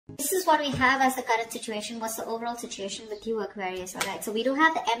This is what we have as the current situation. What's the overall situation with you, Aquarius? All right, so we do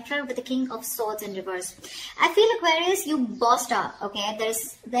have the Emperor with the King of Swords in reverse. I feel, Aquarius, you bossed up, okay?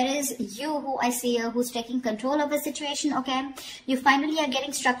 There is you who I see here who's taking control of the situation, okay? You finally are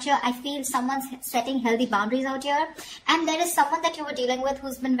getting structure. I feel someone's setting healthy boundaries out here. And there is someone that you were dealing with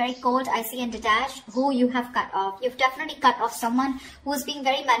who's been very cold, icy, and detached, who you have cut off. You've definitely cut off someone who's being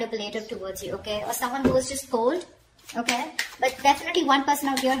very manipulative towards you, okay? Or someone who is just cold. Okay, but definitely one person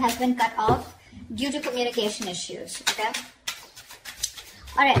out here has been cut off due to communication issues. Okay,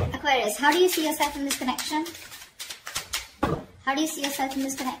 all right, Aquarius, how do you see yourself in this connection? How do you see yourself in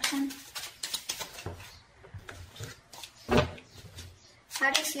this connection?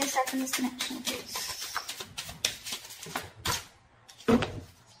 How do you see yourself in this connection, please?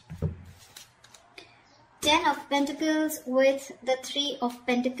 Ten of Pentacles with the Three of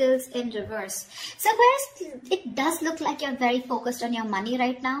Pentacles in reverse. So Aquarius, it does look like you're very focused on your money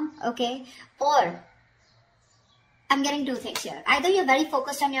right now, okay? Or, I'm getting two things here. Either you're very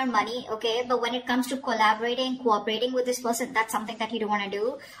focused on your money, okay? But when it comes to collaborating, cooperating with this person, that's something that you don't want to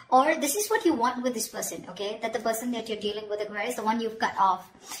do. Or this is what you want with this person, okay? That the person that you're dealing with, Aquarius, the one you've cut off.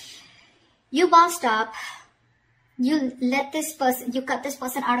 You bossed up. You let this person, you cut this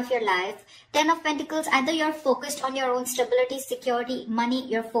person out of your life. Ten of Pentacles, either you're focused on your own stability, security, money,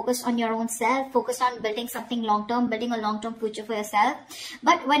 you're focused on your own self, focused on building something long-term, building a long-term future for yourself.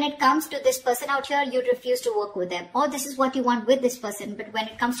 But when it comes to this person out here, you refuse to work with them. Or this is what you want with this person. But when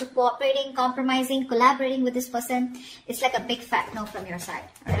it comes to cooperating, compromising, collaborating with this person, it's like a big fat no from your side.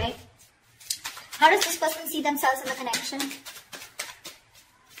 All right. How does this person see themselves in the connection?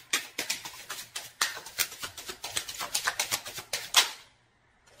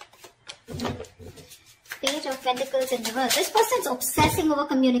 Page of Pentacles in reverse. This person's obsessing over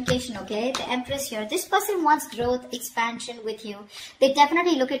communication, okay? The Empress here. This person wants growth, expansion with you. They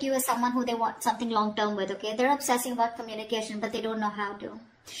definitely look at you as someone who they want something long-term with, okay? They're obsessing about communication, but they don't know how to.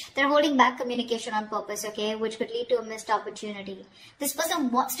 They're holding back communication on purpose, okay? Which could lead to a missed opportunity. This person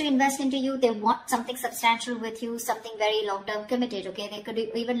wants to invest into you. They want something substantial with you, something very long-term committed, okay? They could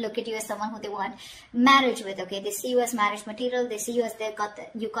even look at you as someone who they want marriage with, okay? They see you as marriage material. They see you as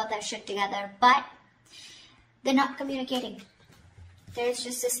you got that shit together, but they're not communicating. There's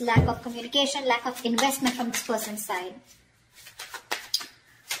just this lack of communication, lack of investment from this person's side.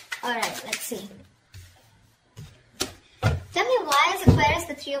 Alright, let's see. Tell me, why is Aquarius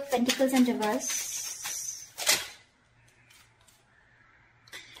the Three of Pentacles in reverse?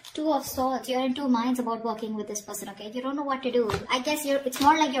 Two of Swords. You're in two minds about working with this person, okay? You don't know what to do. I guess it's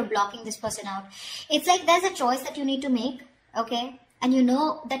more like you're blocking this person out. It's like there's a choice that you need to make, okay? And you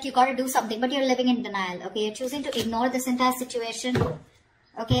know that you got to do something, but you're living in denial, okay? You're choosing to ignore this entire situation,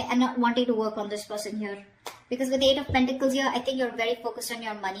 okay? And not wanting to work on this person here. Because with the Eight of Pentacles here, I think you're very focused on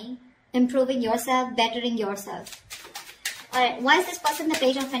your money, improving yourself, bettering yourself. Alright, why is this person the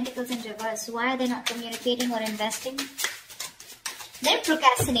Page of Pentacles in reverse? Why are they not communicating or investing? They're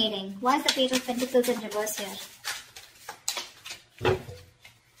procrastinating. Why is the Page of Pentacles in reverse here?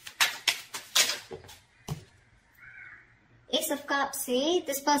 Ace of Cups, see?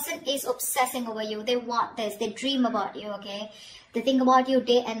 This person is obsessing over you. They want this. They dream about you, okay? They think about you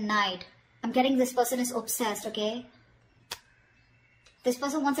day and night. I'm getting this person is obsessed, okay? This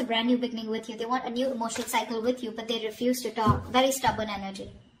person wants a brand new beginning with you. They want a new emotional cycle with you, but they refuse to talk. Very stubborn energy.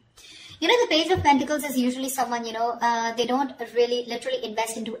 You know, the Page of Pentacles is usually someone, you know, they don't really literally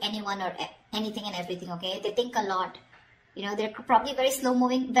invest into anyone or anything and everything, okay? They think a lot. You know, they're probably very slow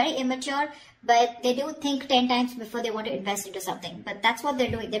moving, very immature, but they do think 10 times before they want to invest into something. But that's what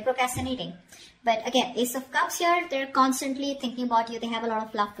they're doing. They're procrastinating. But again, Ace of Cups here, they're constantly thinking about you. They have a lot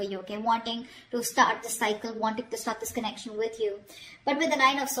of love for you, okay? Wanting to start the cycle, wanting to start this connection with you. But with the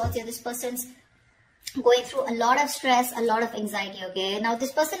Nine of Swords here, this person's going through a lot of stress, a lot of anxiety, okay? Now,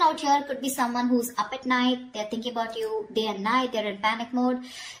 this person out here could be someone who's up at night. They're thinking about you day and night. They're in panic mode.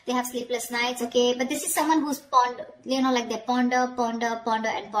 They have sleepless nights, okay? But this is someone who's you know, like they ponder,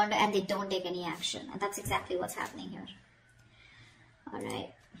 and they don't take any action. And that's exactly what's happening here. All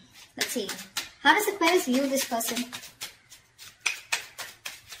right. Let's see. How does Aquarius view this person?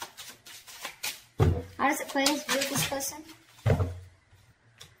 How does Aquarius view this person?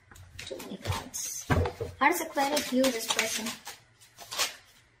 Too many cards. How does Aquarius view this person?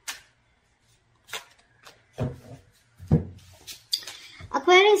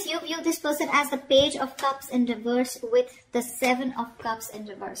 Aquarius, you view this person as the Page of Cups in reverse with the Seven of Cups in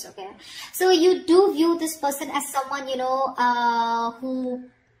reverse, okay? So you do view this person as someone, you know, who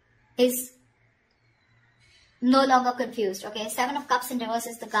is no longer confused. Okay, Seven of Cups in reverse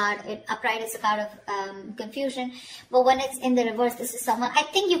is the card. Upright is the card of confusion. But when it's in the reverse, this is someone, I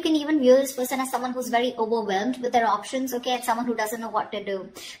think you can even view this person as someone who's very overwhelmed with their options, okay, and someone who doesn't know what to do.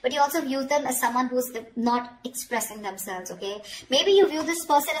 But you also view them as someone who's not expressing themselves, okay. Maybe you view this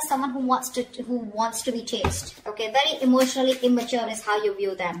person as someone who wants to be chased, okay. Very emotionally immature is how you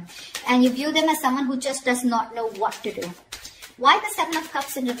view them. And you view them as someone who just does not know what to do. Why the Seven of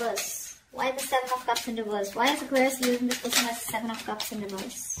Cups in reverse? Why the Seven of Cups in reverse? Why is Aquarius using this person as Seven of Cups in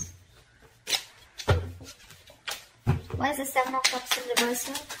reverse? Why is the Seven of Cups in reverse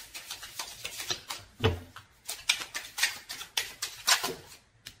here?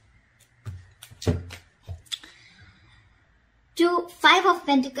 To Five of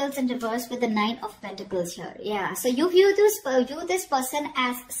Pentacles in reverse with the Nine of Pentacles here. Yeah, so you view this person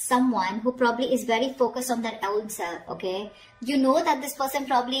as someone who probably is very focused on their own self, okay? You know that this person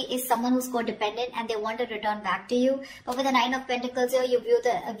probably is someone who's codependent and they want to return back to you. But with the Nine of Pentacles here, you view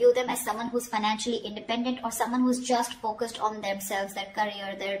them as someone who's financially independent or someone who's just focused on themselves, their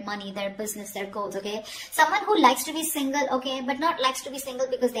career, their money, their business, their goals, okay? Someone who likes to be single, okay, but not likes to be single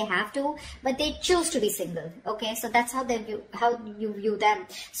because they have to, but they choose to be single, okay? So that's how you view them.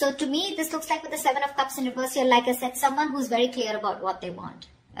 So to me, this looks like with the Seven of Cups in reverse here, like I said, someone who's very clear about what they want.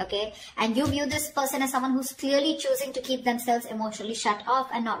 Okay, and you view this person as someone who's clearly choosing to keep themselves emotionally shut off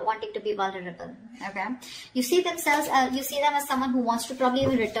and not wanting to be vulnerable. Okay, you see them as someone who wants to probably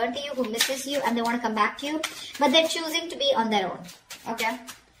even return to you, who misses you, and they want to come back to you, but they're choosing to be on their own. Okay,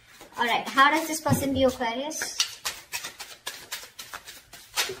 all right. How does this person view Aquarius?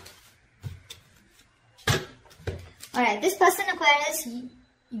 All right, this person Aquarius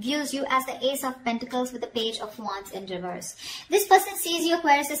views you as the Ace of Pentacles with the Page of Wands in reverse. This person sees you,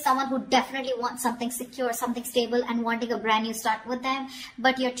 Aquarius, as someone who definitely wants something secure, something stable, and wanting a brand new start with them,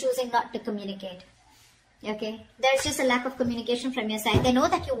 but you're choosing not to communicate. Okay, there's just a lack of communication from your side. They know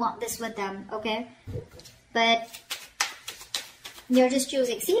that you want this with them, okay, but you're just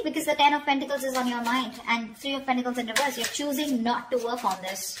choosing. See, because the Ten of Pentacles is on your mind and Three of Pentacles in reverse, you're choosing not to work on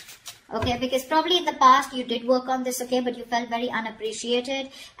this. Okay, because probably in the past you did work on this, okay, but you felt very unappreciated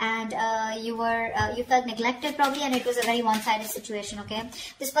and you felt neglected probably, and it was a very one-sided situation, okay.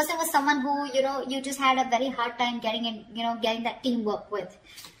 This person was someone who, you just had a very hard time getting that teamwork with,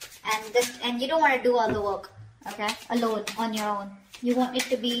 and you don't want to do all the work, okay, alone, on your own. You want it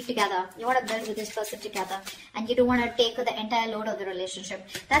to be together. You want to build with this person together. And you don't want to take the entire load of the relationship.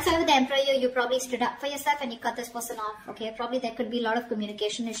 That's why with the Emperor, you probably stood up for yourself and you cut this person off. Okay, probably there could be a lot of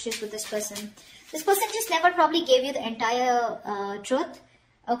communication issues with this person. This person just never probably gave you the entire truth.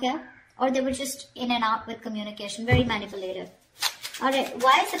 Okay, or they were just in and out with communication. Very manipulative. Alright,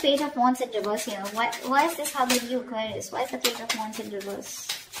 why is the Page of Wands in reverse here? Why is this how they view Aquarius? Why is the Page of Wands in reverse?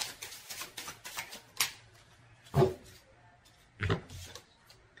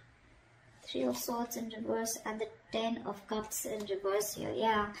 Three of Swords in reverse and the Ten of Cups in reverse here.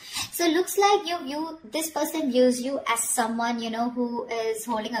 Yeah. So it looks like this person views you as someone, who is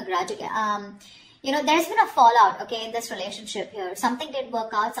holding a grudge. There's been a fallout, okay, in this relationship here. Something did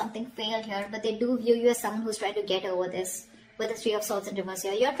work out, something failed here, but they do view you as someone who's trying to get over this with the Three of Swords in reverse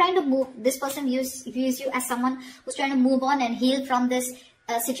here. You're trying to move, this person views you as someone who's trying to move on and heal from this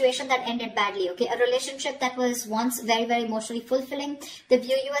situation that ended badly, okay? A relationship that was once very, very emotionally fulfilling. They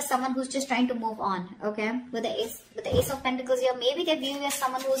view you as someone who's just trying to move on, okay? With the Ace of Pentacles here, maybe they view you as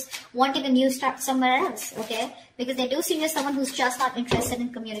someone who's wanting a new start somewhere else, okay? Because they do see you as someone who's just not interested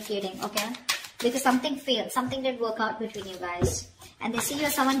in communicating, okay? Because something failed, something didn't work out between you guys. And they see you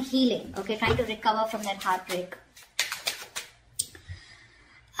as someone healing, okay? Trying to recover from that heartbreak.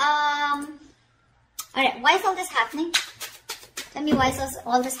 Alright, why is all this happening? Tell me, why is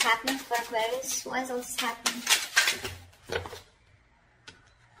all this happening for Aquarius? Why is all this happening?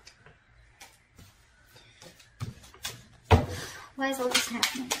 Why is all this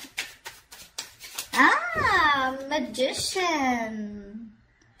happening? Magician.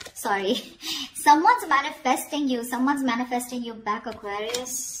 Sorry. Someone's manifesting you back,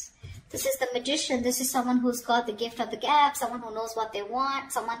 Aquarius. This is the Magician. This is someone who's got the gift of the gap, someone who knows what they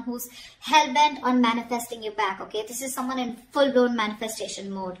want, someone who's hell-bent on manifesting you back, okay? This is someone in full-blown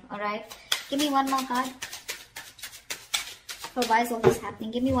manifestation mode, alright? Give me one more card for why is all this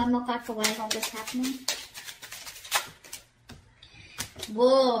happening. Give me one more card for why is all this happening.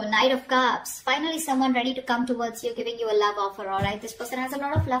 Whoa, Knight of Cups. Finally someone ready to come towards you, giving you a love offer, alright? This person has a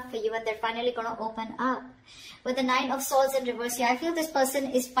lot of love for you and they're finally going to open up. With the Nine of Swords in reverse here, I feel this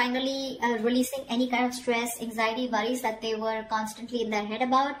person is finally releasing any kind of stress, anxiety, worries that they were constantly in their head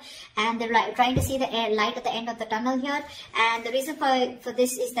about. And they're trying to see the light at the end of the tunnel here. And the reason for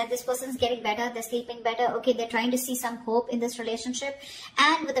this is that this person's getting better, they're sleeping better. Okay, they're trying to see some hope in this relationship.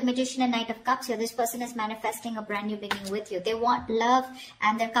 And with the Magician and Knight of Cups here, this person is manifesting a brand new beginning with you. They want love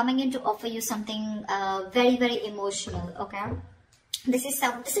and they're coming in to offer you something very, very emotional, okay? This is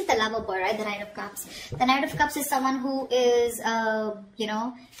the lover boy, right? The Knight of Cups. The Knight of Cups is someone who is, someone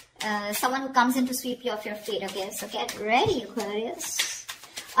who comes in to sweep you off your feet. Okay, so get ready, Aquarius.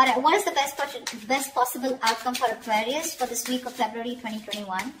 All right, what is the best possible outcome for Aquarius for this week of February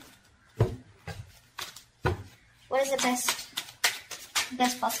 2021? What is the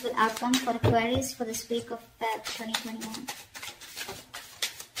best possible outcome for Aquarius for this week of Feb 2021?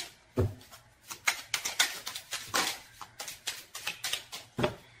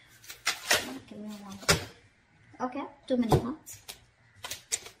 Okay, too many cards.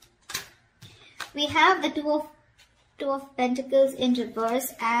 We have the Two of Pentacles in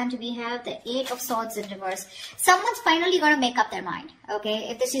reverse and we have the Eight of Swords in reverse. Someone's finally going to make up their mind, okay?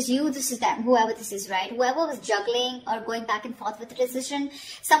 If this is you, this is them, whoever this is, right? Whoever was juggling or going back and forth with the decision,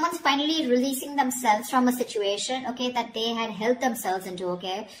 someone's finally releasing themselves from a situation, okay, that they had held themselves into,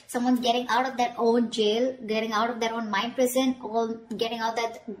 okay? Someone's getting out of their own jail, getting out of their own mind prison, or getting out,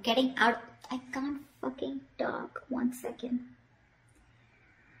 I can't fucking talk. 1 second.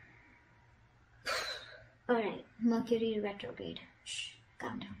 Alright, Mercury retrograde. Shh,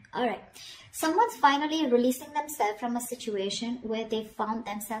 calm down. Alright, someone's finally releasing themselves from a situation where they found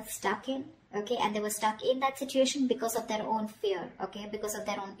themselves stuck in, okay, and they were stuck in that situation because of their own fear, okay, because of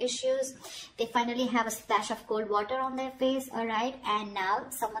their own issues. They finally have a splash of cold water on their face, alright, and now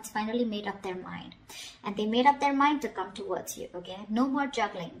someone's finally made up their mind. And they made up their mind to come towards you, okay? No more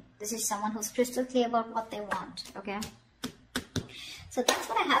juggling. This is someone who's crystal clear about what they want, okay? So that's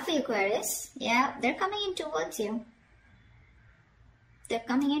what I have for you, Aquarius. Yeah, they're coming in towards you. They're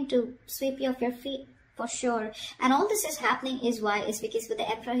coming in to sweep you off your feet. For sure. And all this is happening is because with the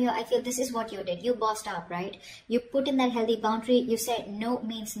Emperor here, I feel this is what you did. You bossed up, right? You put in that healthy boundary. You said no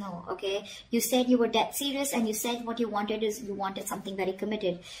means no, okay? You said you were dead serious and you said what you wanted is you wanted something very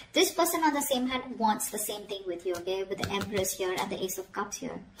committed. This person on the same hand wants the same thing with you, okay? With the Empress here and the Ace of Cups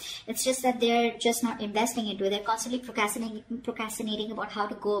here. It's just that they're just not investing into it. They're constantly procrastinating about how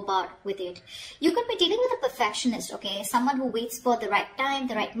to go about with it. You could be dealing with a perfectionist, okay? Someone who waits for the right time,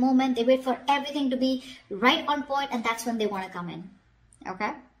 the right moment. They wait for everything to be right on point and that's when they want to come in,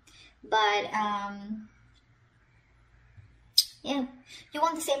 okay? But yeah, you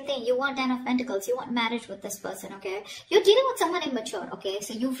want the same thing. You want 10 of Pentacles. You want marriage with this person, okay? You're dealing with someone immature, okay?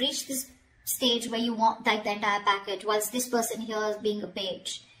 So you've reached this stage where you want like the entire package, whilst this person here is being a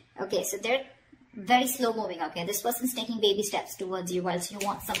page, okay? So they're very slow moving, okay? This person's taking baby steps towards you, whilst you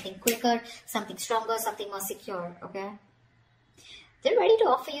want something quicker, something stronger, something more secure, okay? They're ready to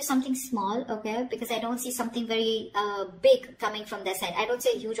offer you something small, okay? Because I don't see something very big coming from their side. I don't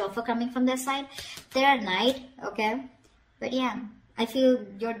see a huge offer coming from their side. They're a knight, okay? But yeah, I feel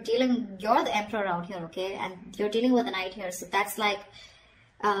you're the Emperor out here, okay? And you're dealing with a knight here. So that's like,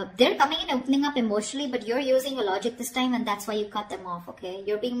 they're coming in, opening up emotionally, but you're using your logic this time and that's why you cut them off, okay?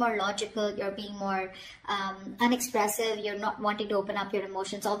 You're being more logical, you're being more unexpressive, you're not wanting to open up your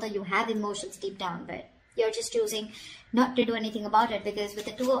emotions, although you have emotions deep down, but you're just choosing not to do anything about it because with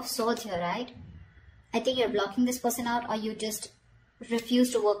the Two of Swords here, right? I think you're blocking this person out or you just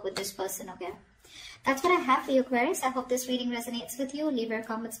refuse to work with this person, okay? That's what I have for you, Aquarius. I hope this reading resonates with you. Leave your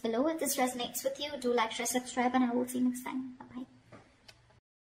comments below if this resonates with you. Do like, share, subscribe, and I will see you next time. Bye-bye.